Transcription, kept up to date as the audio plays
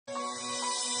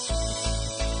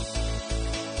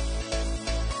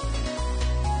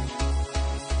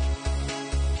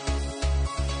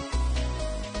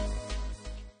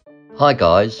Hi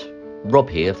guys, Rob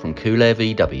here from Cool Air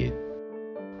VW.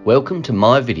 Welcome to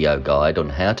my video guide on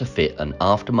how to fit an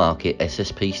aftermarket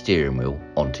SSP steering wheel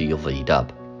onto your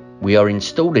V-Dub. We are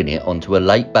installing it onto a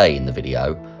late bay in the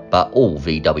video, but all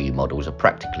VW models are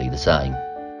practically the same.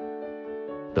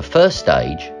 The first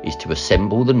stage is to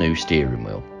assemble the new steering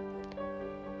wheel.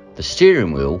 The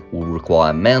steering wheel will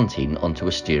require mounting onto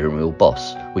a steering wheel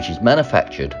boss, which is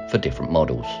manufactured for different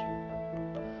models.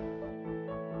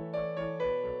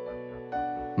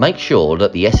 Make sure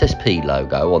that the SSP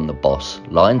logo on the boss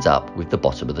lines up with the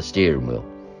bottom of the steering wheel.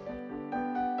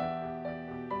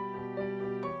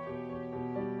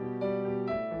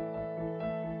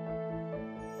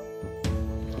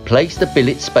 Place the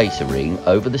billet spacer ring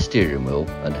over the steering wheel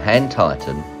and hand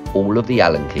tighten all of the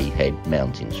Allen key head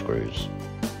mounting screws.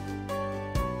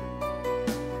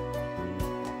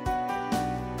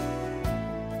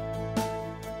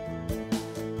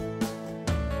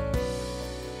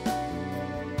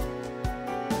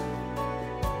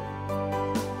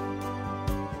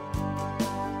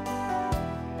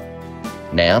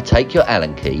 Now take your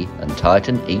Allen key and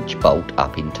tighten each bolt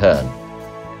up in turn.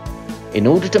 In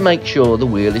order to make sure the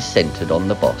wheel is centered on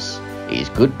the boss, it is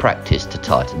good practice to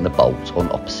tighten the bolts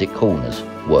on opposite corners,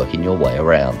 working your way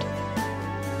around.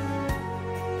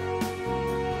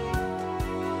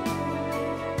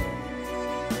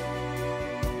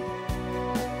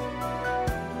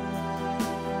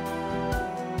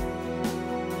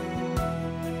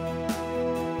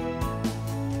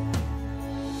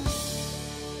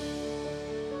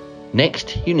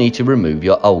 Next, you need to remove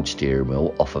your old steering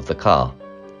wheel off of the car.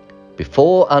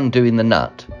 Before undoing the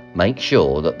nut, make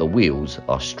sure that the wheels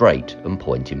are straight and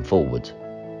pointing forward.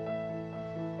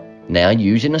 Now,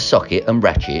 using a socket and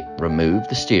ratchet, remove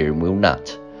the steering wheel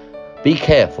nut. Be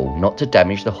careful not to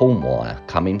damage the horn wire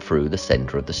coming through the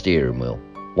centre of the steering wheel.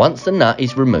 Once the nut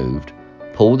is removed,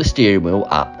 pull the steering wheel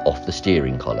up off the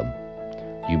steering column.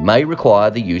 You may require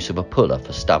the use of a puller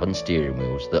for stubborn steering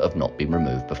wheels that have not been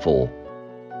removed before.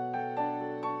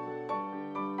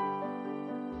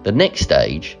 The next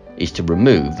stage is to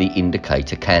remove the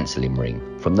indicator cancelling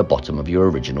ring from the bottom of your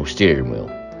original steering wheel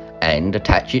and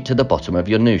attach it to the bottom of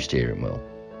your new steering wheel.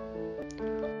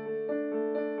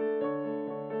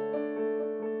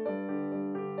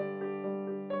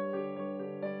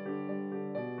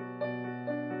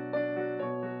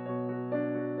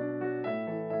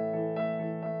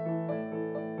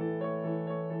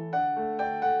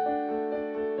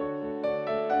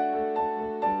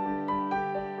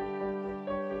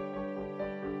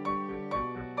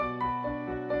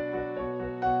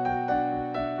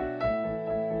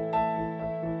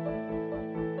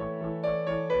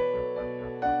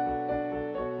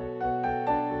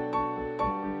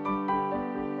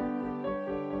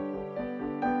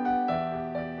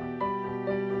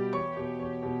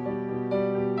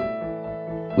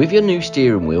 With your new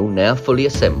steering wheel now fully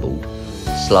assembled,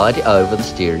 slide it over the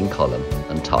steering column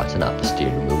and tighten up the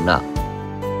steering wheel nut.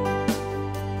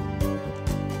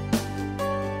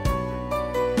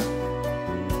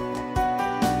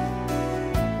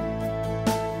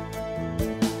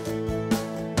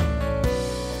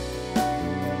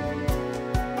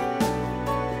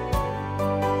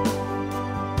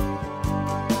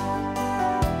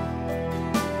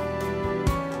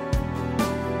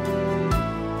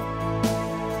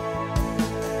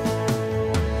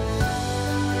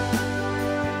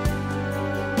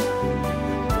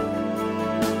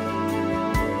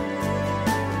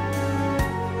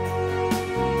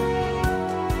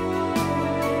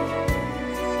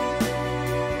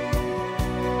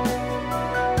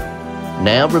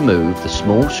 Now remove the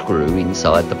small screw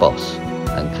inside the boss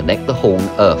and connect the horn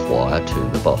earth wire to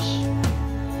the boss.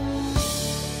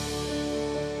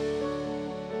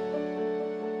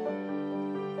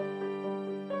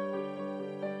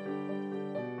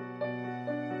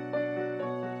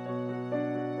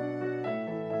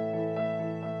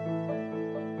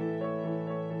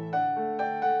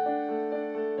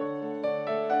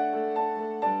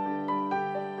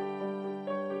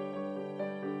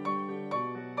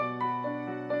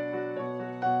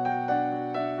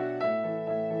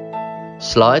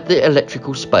 Slide the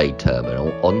electrical spade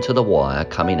terminal onto the wire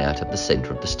coming out of the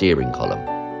centre of the steering column.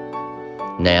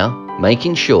 Now,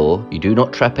 making sure you do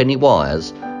not trap any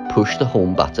wires, push the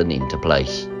horn button into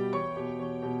place.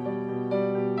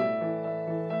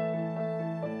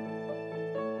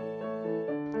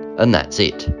 And that's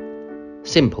it.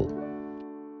 Simple.